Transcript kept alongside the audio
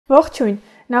Ողջույն,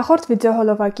 նախորդ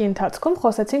վիդեոհոլովակի ընթացքում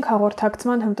խոսեցինք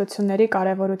հաղորդակցման հմտությունների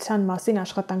կարևորության մասին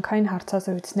աշխատանքային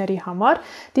հարցազրույցների համար,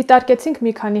 դիտարկեցինք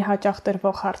մի քանի հաճախ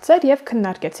տրվող հարցեր և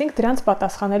քննարկեցինք դրանց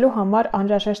պատասխանելու համար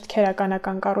անհրաժեշտ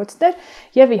քերականական կառույցներ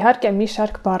և իհարկե մի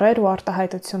շարք բառեր ու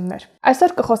արտահայտություններ։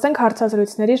 Այսօր կխոսենք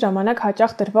հարցազրույցների ժամանակ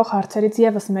հաճախ տրվող հարցերից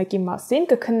ևս մեկի մասին,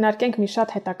 կքննարկենք մի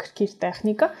շատ հետաքրքիր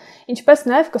տեխնիկա, ինչպես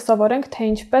նաև կսովորենք, թե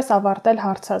ինչպես ավարտել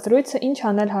հարցազրույցը, ինչ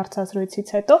անել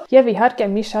հարցազրույցից հետո և իհարկե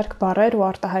մի շարք բառեր ու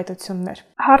արտահայտություններ։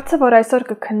 Հարցը, որ այսօր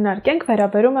կքննարկենք,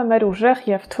 վերաբերում է մեր ուժեղ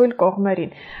և թույլ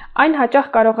կողմերին։ Այն հաճախ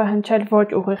կարող է հնչել ոչ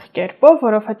ուղիղ կերպով,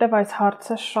 որովհետև այս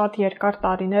հարցը շատ երկար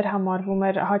տարիներ համարվում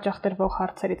էր հաճախ տրվող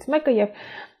հարցերից մեկը և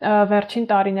վերջին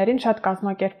տարիներին շատ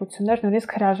կազմակերպություններ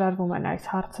նույնիսկ հրաժարվում են այս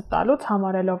հարցը տալուց,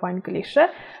 համարելով այն կլիշե,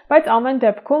 բայց ամեն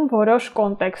դեպքում որոշ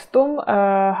կոնտեքստում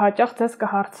հաճախ ձեզ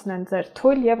կհարցնեն ձեր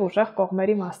թույլ և ուժեղ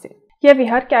կողմերի մասին։ Եվ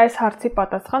իհարկե այս հարցի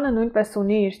պատասխանը նույնպես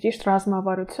ունի իր ճիշտ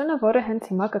ռազմավարությունը, որը հենց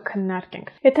հիմա կքննարկենք։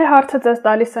 Եթե հարցը ձեզ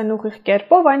տալիս են ուղիղ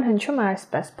կերպով, այն հնչում է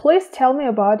այսպես. Please tell me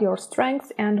about your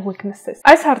strengths and weaknesses։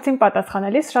 Այս հարցին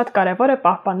պատասխանելիս շատ կարևոր է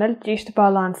պահպանել ճիշտ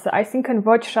բալանսը, այսինքն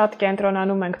ոչ շատ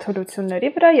կենտրոնանում ենք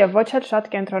թուլությունների վրա եւ ոչ էլ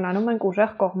շատ կենտրոնանում ենք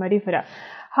ուժեղ կողմերի վրա։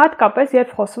 Հատկապես, երբ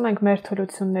խոսում ենք մեր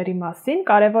թուլությունների մասին,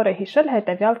 կարևոր է հիշել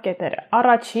հետևյալ կետերը։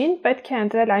 Առաջին, պետք է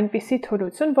ընտրել այնպիսի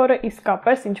թուլություն, որը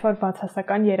իսկապես ինչ-որ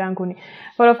բացասական երանգ ունի,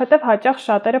 որովհետև հաճախ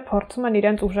շատերը փորձում են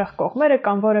իրենց ուժեղ կողմերը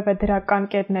կամ որևէ դրական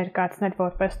կետ ներկայացնել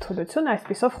որպես թուլություն,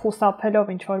 այսպիսով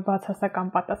խուսափելով ինչ-որ բացասական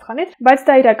պատասխանից, բայց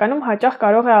դա իրականում հաճախ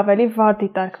կարող է ավելի վատ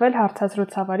դիտարկվել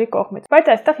հարցազրույցավարի կողմից։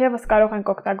 Բայց այստեղ եւս կարող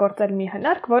ենք օգտագործել մի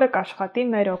հնարք, որը կաշխատի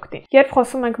մեր օգտին։ Երբ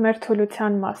խոսում ենք մեր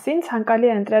թուլության մասին,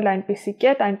 ցանկալի է ընտրել այնպիսի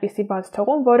կետ, այնպիսի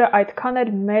բացթողում, որը այդքան էլ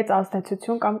մեծ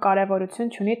ազդեցություն կամ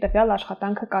կարևորություն չունի տվյալ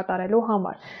աշխատանքը կատարելու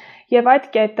համար։ Եվ այդ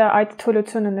կետը, այդ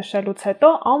թուլությունը նշելուց հետո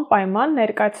անպայման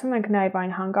ներկայացնում ենք նաև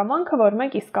այն հանգամանքը, որ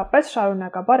մենք իսկապես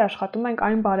շարունակաբար աշխատում ենք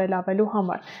այն բարելավելու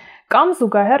համար։ Կամ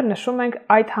զուգահեռ նշում ենք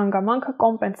այդ հանգամանքը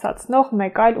կոմպենսացնող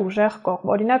մեկ այլ ուժեղ կողմ։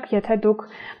 Օրինակ, եթե դուք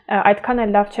այդքան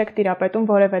էլ լավ չեք տիրապետում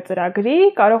որևէ ծրագրի,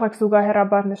 կարող եք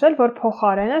զուգահեռաբար նշել, որ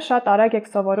փոխարենը շատ արագ եք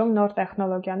սովորում նոր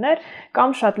տեխնոլոգիաներ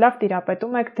կամ շատ լավ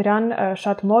տիրապետում եք դրան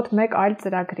շատ մոտ մեկ այլ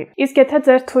ծրագրի։ Իսկ եթե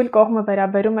ձեր թույլ կողմը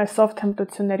վերաբերում է soft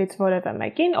հմտություններից որևէ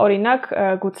մեկին, օրինակ,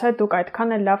 գուցե դուք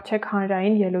այդքան էլ լավ չեք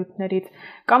հանրային ելույթներից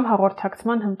կամ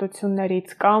հաղորդակցման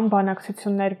հմտություններից կամ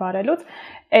բանակցություններ վարելուց,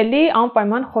 էլի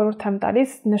անպայման խորհուրդ եմ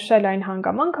տալիս նշել այն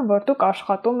հանգամանքը, որ դուք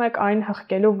աշխատում եք այն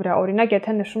հղկելու վրա։ Օրինակ,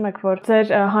 եթե նշում եք, որ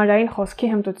ձեր հանրային խոսքի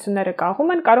հմտությունները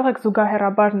կաղում են, կարող եք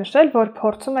զուգահեռաբար նշել, որ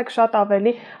փորձում եք շատ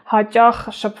ավելի հաճախ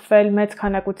շփվել մեծ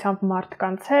քանակությամբ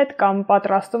մարդկանց հետ կամ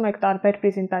պատրաստում եք տարբեր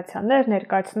պրեզենտացիաներ,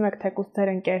 ներկայացնում եք թեկուզ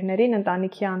ձեր ընկերներին,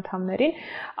 ընտանիքի անդամներին,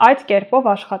 այդ կերպով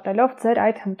աշխատելով ձեր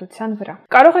այդ հմտության վրա։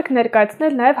 Կարող եք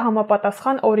ներկայացնել նաև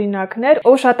համապատասխան օրինակներ,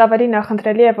 ու շատ ավելի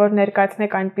նախընտրելի է, որ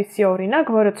ներկայացնեք այնպիսի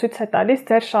օրինակ, որը ցույց է տալիս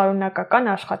ձեր շարունակական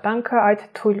աշխատանքը այդ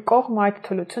թույլ կողմ, այդ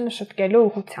թուլությունը շտկելու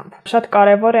ուղղությամբ։ Շատ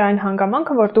կարևոր է այն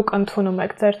հանգամանքը, որ դուք ընդունում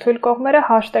եք ձեր թույլ կողմերը,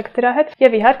 հաշտեք դրա հետ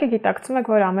եւ իհարկե գիտակցում եք,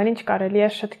 որ ամեն ինչ կարելի է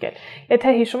շտկել։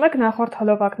 Եթե հիշում եք, նախորդ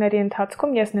հոլովակների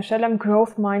ընթացքում ես նշել եմ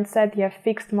growth mindset եւ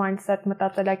fixed mindset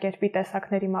մտածելակերպի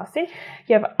տեսակների մասին,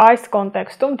 եւ այս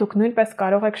կոնտեքստում դուք նույնպես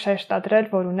կարող եք շեշտադրել,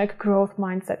 որ ունեք growth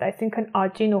mindset, այսինքն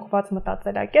աճին ուղղված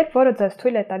մտածելակերպ, որը ձեզ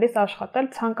թույլ է տալիս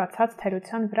աշխատել ցանկացած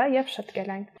թերության վրա եւ շտկել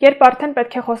այն։ Երբ արդեն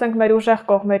պետք է խոսենք մեր ուժեղ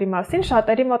կողմերի մասին,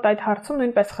 շատերի մոտ այդ հարցում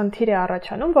նույնպես խնդիր է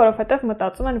առաջանում, որովհետև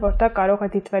մտածում են, որ դա կարող է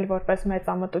դիտվել որպես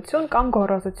մեծամտություն կամ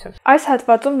գոռոզություն։ Այս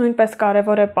հատվածում նույնպես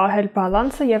կարևոր է պահել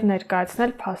բալանսը եւ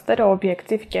ներկայացնել փաստերը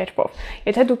օբյեկտիվ կերպով։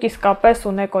 Եթե դուք իսկապես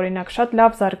ունեք օրինակ շատ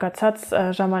լավ զարգացած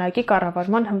ժամանակի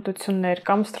կառավարման հմտություններ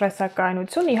կամ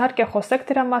սթրեսակայունություն, իհարկե խոսեք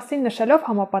դրա մասին նշելով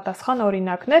համապատասխան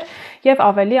օրինակներ եւ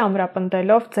ավելի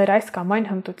ամրապնդելով ձեր այս կամ այն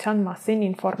հմտության մասին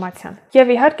ինֆորմացիան։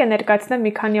 Եվ իհարկե ներկայացնեմ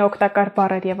մի քանի օգտակար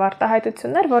բառեր եւ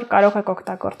արտահայտություններ, որ կարող եք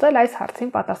օգտագործել այս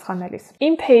հարցին պատասխանելիս։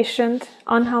 Impatient,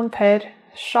 անհամբեր,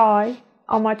 shy,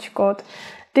 ամաչկոտ,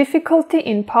 difficulty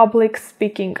in public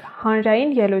speaking,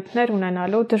 հանրային ելույթներ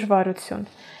ունենալու դժվարություն,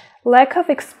 lack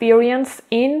of experience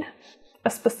in a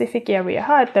specific area,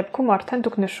 հա, այդ դեպքում արդեն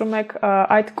դուք նշում եք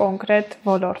այդ կոնկրետ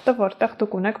ոլորտը, որտեղ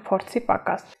դուք ունեք փորձի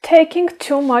պակաս։ Taking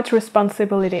too much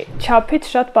responsibility,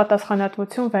 չափից շատ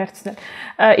պատասխանատվություն վերցնել։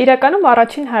 Իրականում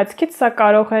առաջին հայացքից սա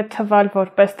կարող է թվալ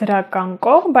որպես դրական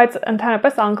կողմ, բայց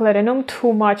ընդհանրապես անգլերենում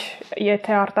too much,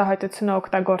 եթե արտահայտությունը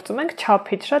օգտագործում ենք,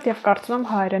 չափից շատ եւ կարծում եմ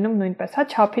հայերենում նույնպես, հա,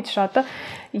 չափից շատը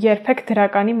երբեք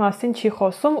դրականի մասին չի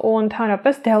խոսում ու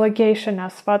ընդհանրապես delegation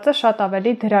ասվածը շատ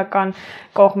ավելի դրական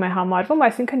կողմ է համարվում, առաջադրվում,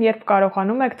 այսինքն երբ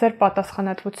կարողանում եք ձեր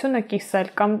պատասխանատվությունը կիսել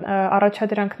կամ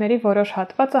առաջադրանքների որոշ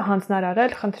հատվածը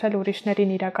հանձնարարել, խնդրել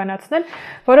ուրիշներին իրականացնել,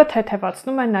 որը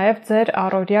թեթևացնում է նաև ձեր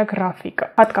առօրյա գրաֆիկը։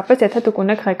 Հատկապես եթե դուք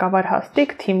ունեք ղեկավար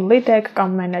հաստիկ, team lead եք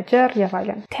կամ manager եւ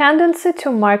այլն։ Tendency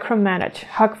to micromanage,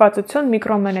 հակվածություն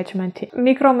միկրոմենեջմենթի։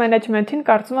 Միկրոմենեջմենթին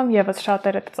կարծում եմ եւս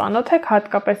շատերը ծանոթ եք,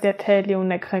 հատկապես եթե էլի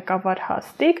ունեք ղեկավար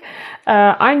հաստիկ,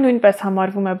 այն նույնպես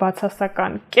համարվում է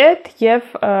բացասական կետ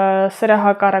եւ սրա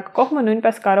հակառակ կողմը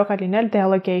նույնպես կարող է լինել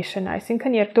delegation,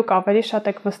 այսինքն երբ դուք ավելի շատ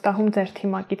եք վստահում ձեր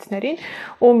թիմակիցներին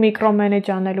ու միկրոմենեջ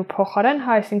անելու փոխարեն,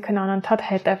 այսինքն անընդհատ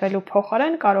հետևելու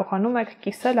փոխարեն կարողանում եք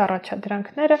կիսել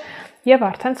առաջադրանքները եւ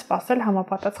արդեն սպասել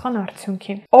համապատասխան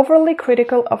արդյունքին։ Overly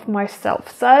critical of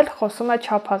myself, սա էլ խոսում է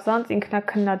չափազանց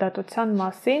ինքնակննադատության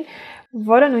մասին,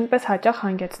 որը նույնպես հաճախ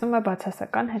հանգեցնում է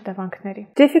բացասական հետևանքների։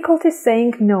 Difficulty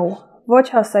saying no, ոչ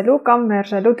ասելու կամ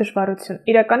մերժելու դժվարություն։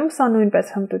 Իրականում սա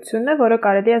նույնպես հմտությունն է, որը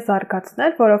կարելի է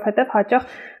զարգացնել, որովհետև հաճախ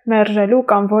մերժելու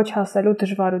կամ ոչ ասելու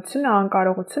դժվարությունը,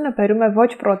 անկարողությունը բերում է ոչ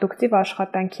պրոդուկտիվ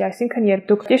աշխատանքի, այսինքն երբ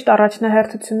դուք ճիշտ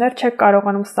առաջնահերթություններ չեք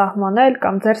կարողանում սահմանել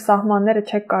կամ ձեր սահմանները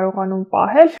չեք կարողանում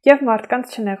պահել եւ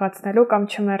մարդկանց չնեղացնելու կամ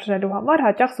չմերժելու համար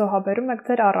հաճախ զոհաբերում եք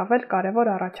ձեր առավել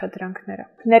կարևոր առաջադրանքները։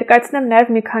 Ներկայացնեմ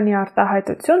նաեւ մի քանի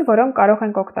արտահայտություն, որոնք կարող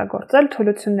ենք օգտագործել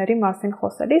թուլությունների մասին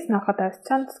խոսելիս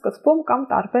նախադասության սկզբում կամ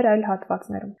տարբեր այլ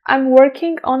հատվածներում։ I'm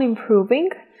working on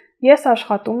improving. Ես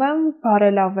աշխատում եմ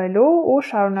բարելավելու ու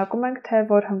շարունակում ենք թե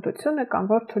որ հմտությունը կամ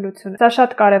որ թուլությունը։ Սա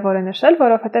շատ կարևոր է նշել,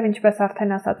 որովհետև ինչպես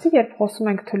արդեն ասացի, երբ խոսում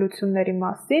ենք թուլությունների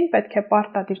մասին, պետք է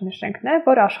պարտադիր նշենք նաև,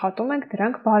 որ աշխատում ենք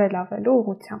դրանք բարելավելու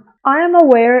ուղղությամբ։ I am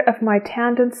aware of my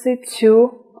tendency to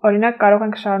Օրինակ կարող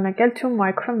ենք շարունակել to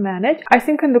micromanage,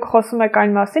 այսինքն դուք խոսում եք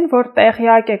այն մասին, որ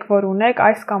տեղյակ եք, որ ունեք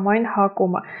այս կամ այն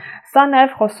հակումը։ Սա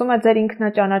նաև խոսում է ձեր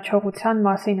ինքնաճանաչողության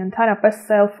մասին, ընդհանրապես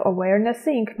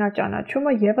self-awareness-ի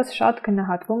ինքնաճանաչումը եւս շատ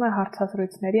գնահատվում է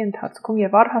հարցազրույցների ընթացքում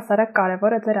եւ առհասարակ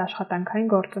կարեւոր է ձեր աշխատանքային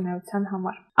գործունեության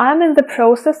համար։ I am in the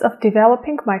process of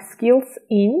developing my skills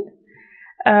in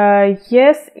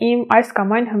Ես իմ այս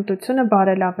կամ այն հմտությունը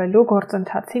բարելավելու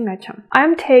գործընթացի մեջ եմ։ I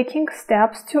am taking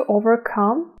steps to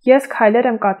overcome Ես քայլեր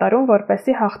եմ կատարում,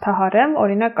 որպեսզի հաղթահարեմ,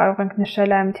 օրինակ կարող ենք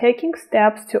նշել I am taking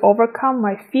steps to overcome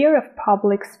my fear of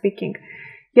public speaking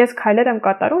Ես քայլեր եմ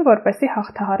կատարում, որպեսզի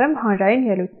հաղթահարեմ հանրային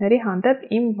ելույթների հանդեպ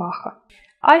իմ վախը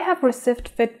I have received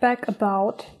feedback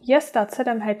about Ես ստացել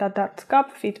եմ հետադարձ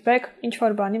կապ, feedback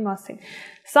ինչ-որ բանի մասին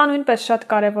Սա նույնպես շատ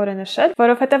կարևոր է նշել,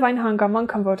 որովհետև այն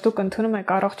հանգամանքն, որ դուք ընդունում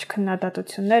եք առողջ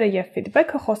քննադատությունները եւ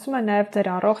feedback-ը, խոսում է նաեւ ձեր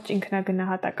առողջ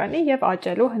ինքնագնահատականի եւ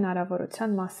աճելու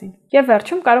հնարավորության մասին։ Եվ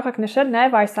վերջում կարող եք նշել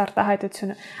նաեւ այս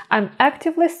արտահայտությունը. I'm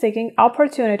actively seeking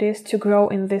opportunities to grow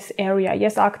in this area.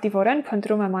 Ես ակտիվորեն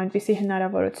փնտրում եմ այնպիսի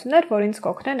հնարավորություններ, որ ինձ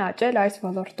կօգնեն աճել այս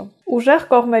ոլորտում։ Ուժեղ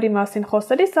կողմերի մասին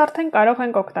խոսելիս արդեն կարող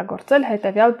ենք օգտագործել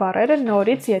հետևյալ բառերը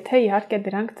նորից, եթե իհարկե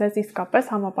դրանք ձեզ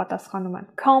իսկապես համապատասխանում են։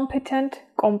 Competent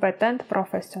competent,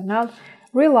 professional,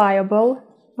 reliable,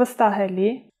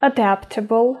 վստահելի,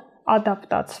 adaptable,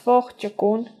 adaptացվող,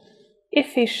 ճկուն,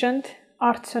 efficient,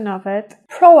 արդյունավետ,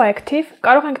 proactive,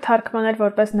 կարող ենք թարգմանել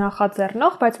որպես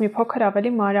նախաձեռնող, բայց մի փոքր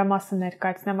ավելի մանրամասն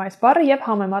ներկայացնեմ այս բառը եւ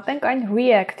համեմատենք այն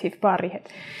reactive բառի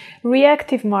հետ։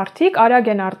 Reactive մարդիկ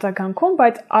արագ են արձագանքում,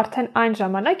 բայց արդեն այն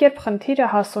ժամանակ, երբ խնդիրը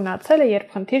հասունացել է,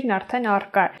 երբ խնդիրն արդեն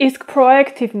առկա է։ Իսկ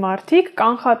proactive մարդիկ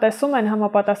կանխատեսում են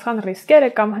համապատասխան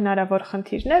ռիսկերը կամ հնարավոր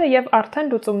խնդիրները եւ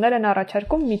արդեն լուծումներ են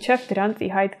առաջարկում միջև դրանց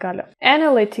ի հայտ գալը։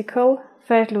 Analytical,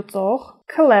 վերլուծող,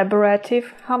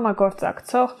 collaborative,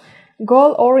 համագործակցող,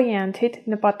 goal-oriented,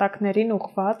 նպատակներին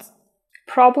ուղղված,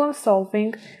 problem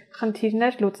solving,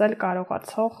 խնդիրներ լուծել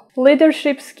կարողացող,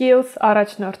 leadership skills,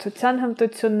 առաջնորդության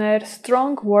հմտություններ,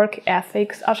 strong work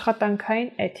ethics,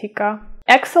 աշխատանքային էթիկա,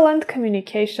 excellent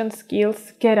communication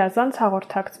skills, գերազանց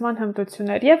հաղորդակցման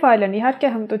հմտություններ եւ այլն։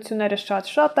 Իհարկե հմտությունները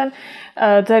շատ են,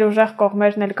 ձեր ուժեղ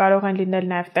կողմերն էլ կարող են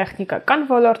լինել նաեւ տեխնիկական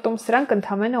ոլորտում, սրանք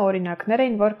ընդհանրապես օրինակներ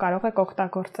են, որ կարող եք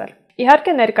օգտագործել։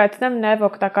 Իհարկե ներկայացնեմ նաև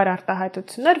օգտակար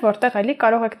արտահայտություններ, որտեղ էլի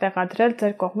կարող եք տեղադրել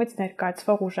ձեր կողմից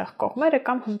ներկայացվող ուժեղ կողմերը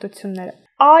կամ հմտությունները։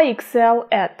 I excel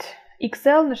at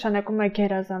Excel նշանակում է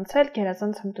գերազանցել,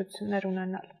 գերազանց հմտություններ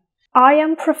ունենալ։ I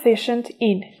am proficient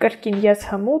in Կրկին ես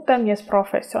հմուտ եմ, ես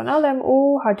պրոֆեսիոնալ եմ ու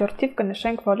հաջորդիվ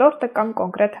կնշենք ոլորտը կամ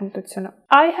կոնկրետ հմտությունը։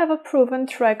 I have a proven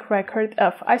track record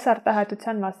of. Այս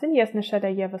արտահայտության մասին ես նշել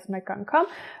եմ եւս մեկ անգամ,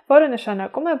 որը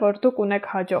նշանակում է, որ դուք ունեք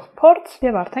հաջող փորձ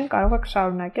եւ արդեն կարող եք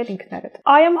շարունակել ինքներդ։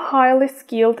 I am highly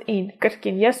skilled in.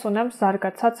 Կրկին ես ունեմ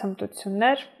զարգացած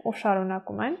հմտություններ ու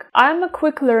շարունակում ենք։ I am a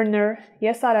quick learner.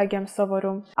 Ես արագ եմ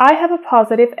սովորում։ I have a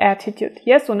positive attitude.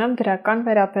 Ես ունեմ դրական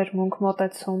վերաբերմունք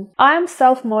մոտեցում։ I am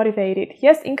self-motivated.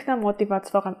 Ես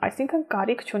ինքնամոտիվացվող եմ, այսինքն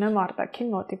կարիք չունեմ արտաքին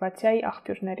մոտիվացիայի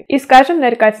աղբյուրների։ Իսկ այժմ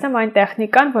ներկայացնեմ այն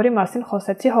տեխնիկան, որի մասին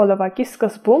խոսեցի հոլովակի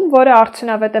սկզբում, որը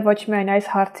արդյունավետ է ոչ միայն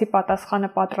այս հարցի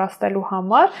պատասխանը պատրաստելու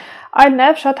համար, այլ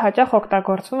նաև շատ հաճախ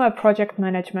օգտագործվում է project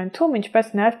management-ում,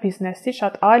 ինչպես նաև բիզնեսի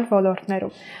շատ այլ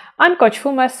ոլորտներում։ Այն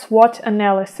կոչվում է SWOT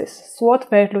analysis, SWOT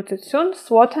վերլուծություն,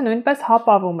 SWOT-ը նույնպես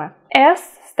հապավում է։ S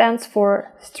stands for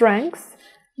strengths,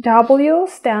 W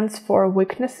stands for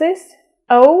weaknesses,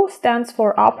 O stands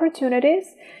for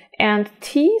opportunities, and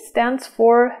T stands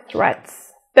for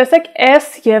threats. Տեսեք S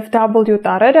եւ W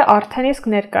տառերը արդեն իսկ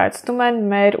ներկայացնում են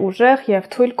մեր ուժեղ եւ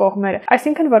թույլ կողմերը։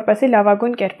 Այսինքն, որպեսզի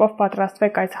լավագույն կերպով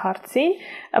պատրաստվեք այս հարցին,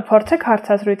 փորձեք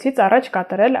հարցազրույցից առաջ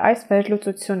կատարել այս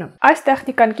վերլուծությունը։ Այս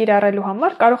տեխնիկան կիրառելու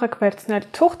համար կարող եք վերցնել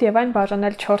թուղթ եւ այն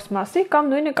բաժանել 4 մասի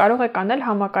կամ նույնը կարող եք անել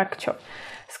համակարգչով։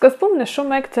 Սկզբում նշում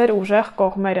եք ձեր ուժեղ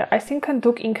կողմերը, այսինքն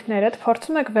դուք ինքներդ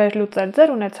փորձում եք վերլուծել ձեր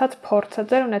ունեցած փորձը,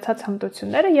 ձեր ունեցած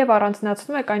հմտությունները եւ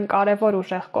առանձնացնում եք այն կարևոր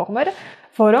ուժեղ կողմերը,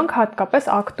 որոնք հատկապես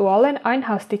ակտուալ են այն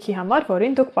հաստիքի համար,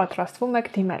 որին դուք պատրաստվում եք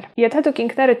դիմել։ Եթե դուք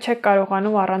ինքներդ չեք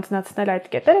կարողանում առանձնացնել այդ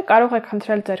կետերը, կարող եք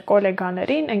խնդրել ձեր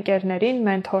գոլեգաներին, ընկերներին,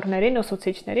 մենթորներին,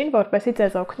 ուսուցիչներին, որպեսզի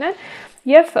ձեզ օգնեն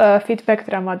եւ ֆիդբեք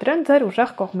տրամադրեն ձեր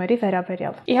ուժեղ կողմերի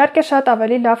վերաբերյալ։ Իհարկե շատ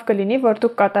ավելի լավ կլինի, որ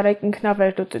դուք կատարեք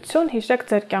ինքնավերլուծություն, հիշեք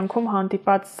ձեր կյանքում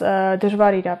հանդիպած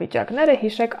դժվար իրավիճակները,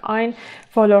 հիշեք այն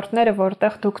ոլորտները,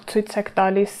 որտեղ դուք ցույց եք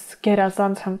տալիս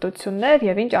գերազանց հմտություններ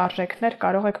եւ ինչ արժեքներ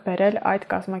կարող եք բերել այդ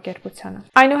կազմակերպությանը։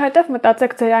 Այնուհետև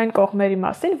մտածեք ձեր այն կողմերի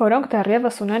մասին, որոնք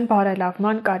դեռևս ունեն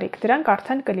բարելավման կարիք։ Դրանք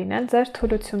արդեն կլինեն ձեր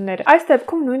թուլությունները։ Այս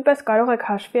դեպքում նույնպես կարող եք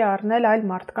հաշվի առնել այլ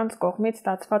մարդկանց կողմից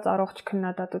ստացված առողջ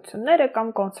քննադատությունները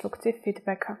կամ կոնստրուկտիվ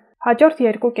ֆիդբեքը։ Հաջորդ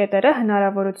երկու կետերը,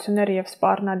 հնարավորությունները եւ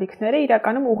սպառնալիքները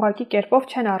իրականում ուղղակի կերպով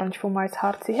չեն առնչվում այս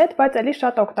հարցի հետ, բայց ելի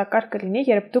շատ օգտակար կլինի,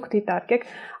 երբ դուք դիտարկեք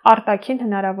արտաքին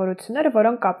հնարավորությունները,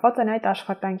 որոնք կապված են այդ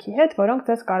աշխատանքի հետ, որոնք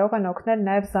ձեզ կարող են օգնել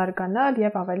նաեւ զարգանալ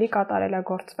եւ ավելի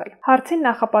կատարելագործվել։ Հարցին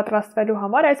նախապատրաստվելու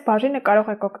համար այս բաժինը կարող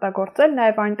եք օգտագործել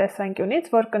նաեւ այն տեսանկյունից,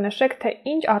 որ կնշեք, թե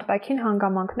ինչ արտաքին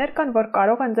հանգամանքներ կան, որ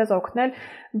կարող են ձեզ օգնել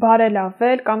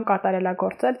բարելավել կամ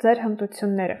կատարելագործել ձեր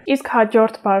հմտությունները։ Իսկ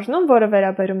հաջորդ բաժնում, որը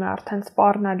վերաբերում է արդեն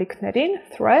սպառնալիքներին,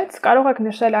 threats, կարող եք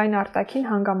նշել այն արտաքին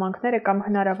հանգամանքները կամ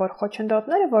հնարավոր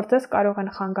խոչընդոտները, որ ձեզ կարող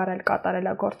են խանգարել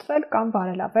կատարելագործվել կամ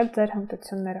բարելավել ձեր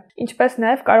հմտությունները։ Ինչպես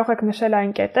նաև կարող եք նշել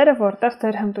այն կետերը, որտեղ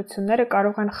ձեր հմտությունները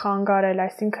կարող են խանգարել,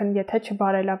 այսինքն եթե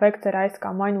չբարելավեք ձեր այս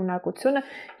կամ այն ունակությունը,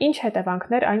 ինչ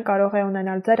հետևանքներ այն կարող է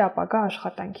ունենալ ձեր ապագա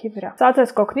աշխատանքի վրա։ Սա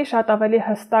ձեզ կօգնի շատ ավելի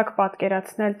հստակ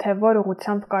պատկերացնել, թե որ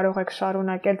ուղղությամբ կարող եք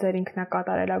շարունակել ձեր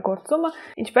ինքնակատարելագործումը,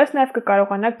 ինչպես նաև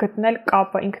կկարողանաք գտնել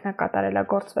կապը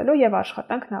ինքնակատարելագործվելու եւ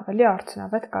աշխատանքն ավելի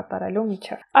արդյունավետ կատարելու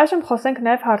միջև։ Այժմ խոսենք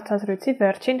նաև հարցազրույցի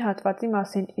վերջին հատվածի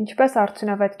մասին, ինչպես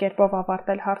արդյունավետ կերպով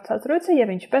ավարտել հարցազրույցը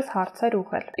եւ ինչպես հարցեր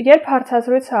ուղղել։ Երբ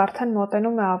հարցազրույցը արդեն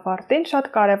մոտենում է ավարտին, շատ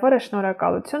կարեւոր է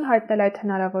շնորհակալություն հայտնել այդ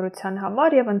հնարավորության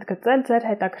համար եւ ընդգծել ձեր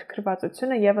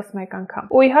հետաքրքրվածությունը եւս մեկ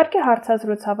անգամ։ Ու իհարկե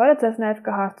հարցազրույցավարը ձեզ նաև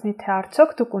կհարցնի, թե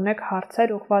արդյոք դուք ունեք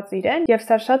հարցեր ուղղված իրեն, եւ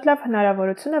սա շատ լավ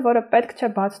հնարավորություն է, որը պետք չէ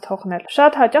բաց թողնել։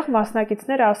 Շատ հաճախ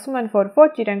մասնակիցները ասում են, որ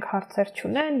ոչ իրենք հարցեր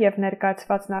չունեն եւ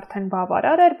ներկայացվածն արդեն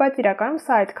բավարար էր, բայց իրականում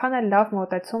սա այդքան էլ լավ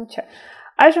մոտեցում չէ։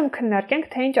 Այժմ քննարկենք,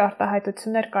 թե ինչ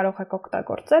արտահայտություններ կարող եք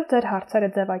օգտագործել ձեր հարցերը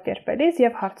ձևակերպելիս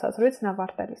եւ հարցազրույցն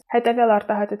ավարտելիս։ Հետեւյալ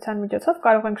արտահայտության միջոցով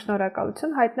կարող ենք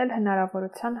շնորհակալություն հայտնել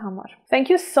հնարավորության համար։ Thank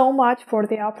you so much for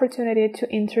the opportunity to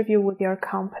interview with your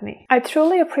company. I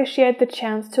truly appreciate the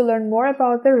chance to learn more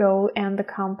about the role and the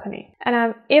company. And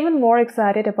I'm even more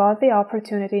excited about the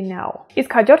opportunity now.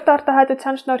 Իսկ հաջորդ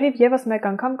արտահայտության շնորհիվ եւս մեկ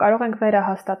անգամ կարող ենք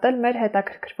վերահաստատել մեր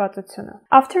հետաքրքրվածությունը։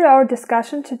 After our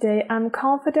discussion today, I'm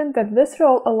confident that this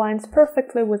role aligns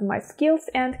perfectly with my skills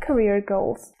and career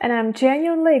goals, and I'm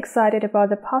genuinely excited about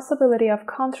the possibility of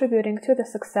contributing to the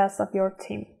success of your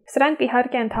team. Սրանք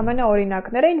իհարկե ընդհանրապես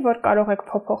օրինակներ էին, որ կարող եք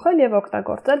փոփոխել եւ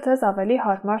օգտագործել ձեզ ավելի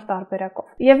հարմար տարբերակով։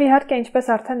 Եվ իհարկե,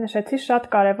 ինչպես արդեն նշեցի, շատ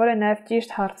կարեւոր է նաեւ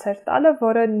ճիշտ հարցեր տալը,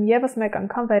 որը եւս մեկ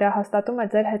անգամ վերահաստատում է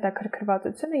ձեր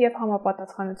հետաքրքրվածությունը եւ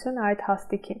համապատասխանությունը այդ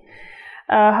հաստիքին։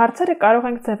 Հարցերը կարող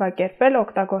ենք ձևակերպել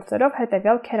օգտագործելով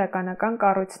հետևյալ քերականական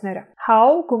կառույցները.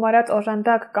 How գումարած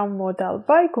օժանդակ կամ modal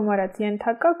by գումարած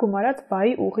ենթակա գումարած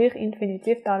by ուղիղ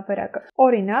ինֆինիտիվ տարբերակը։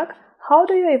 Օրինակ, How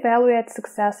do you evaluate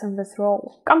success in this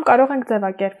role? Կամ կարող ենք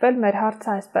ձևակերպել մեր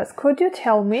հարցը այսպես. Could you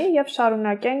tell me եւ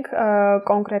շարունակենք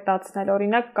կոնկրետացնել.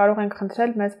 Օրինակ կարող ենք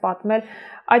խնդրել մեզ պատմել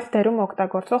այդ դերում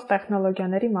օգտագործվող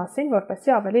տեխնոլոգիաների մասին,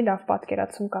 որպեսզի ավելի լավ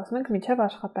պատկերացում կազմենք մինչև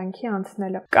աշխատանքի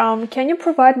անցնելը. Կամ can you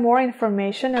provide more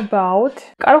information about?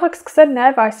 Կարող եք սկսել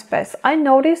նաև այսպես. I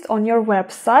noticed on your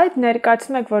website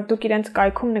ներկայացնում եք, որ դուք իրենց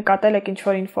կայքում նկատել եք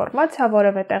ինչ-որ ինֆորմացիա,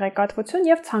 որևէ տեղեկատվություն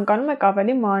եւ ցանկանում եք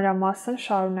ավելի մանրամասն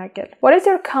շարունակել. What is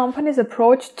your company's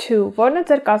approach to? Որն է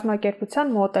ձեր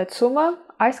կազմակերպության մոտեցումը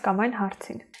այս կամ այն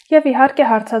հարցին? Եվ իհարկե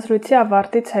հարցազրույցի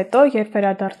ավարտից հետո, երբ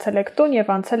վերադարձել եք տուն եւ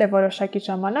անցել է որոշակի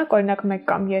ժամանակ, օրինակ 1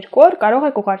 կամ 2 օր, կարող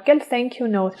եք ուղարկել thank you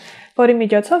note, որի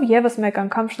միջոցով եւս մեկ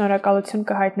անգամ շնորհակալություն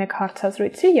կհայտնեք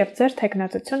հարցազրույցի եւ ձեր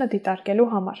թեկնածությունը դիտարկելու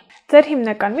համար։ Ձեր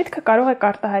հիմնական միտքը կարող եք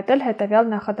արտահայտել հետեւյալ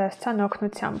նախադասության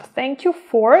օգնությամբ. Thank you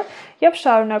for եւ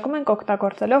շարունակում ենք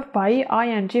օգտագործելով by-ի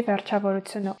ing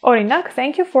վերջավորությունը։ Օրինակ,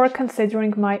 thank you for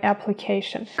considering my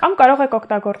application։ Կամ կարող եք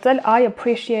օգտագործել I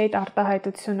appreciate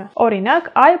արտահայտությունը։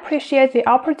 Օրինակ, I appreciate the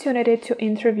opportunity to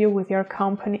interview with your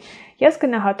company. Ես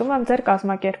գնահատում եմ ձեր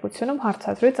կազմակերպությունում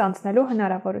հարցազրույց անցնելու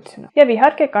հնարավորությունը։ Եվ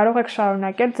իհարկե կարող եք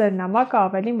շարունակել ձեր նամակը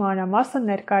ավելի մանրամասն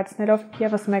ներկայացնելով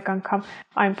եւս մեկ անգամ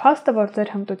այն փաստը, որ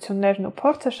ձեր հմտություններն ու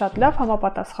փորձը շատ լավ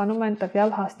համապատասխանում են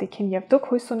տվյալ հաստիքին եւ դուք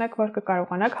հույս ունեք, որ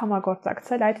կկարողանաք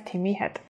համագործակցել այդ թիմի հետ։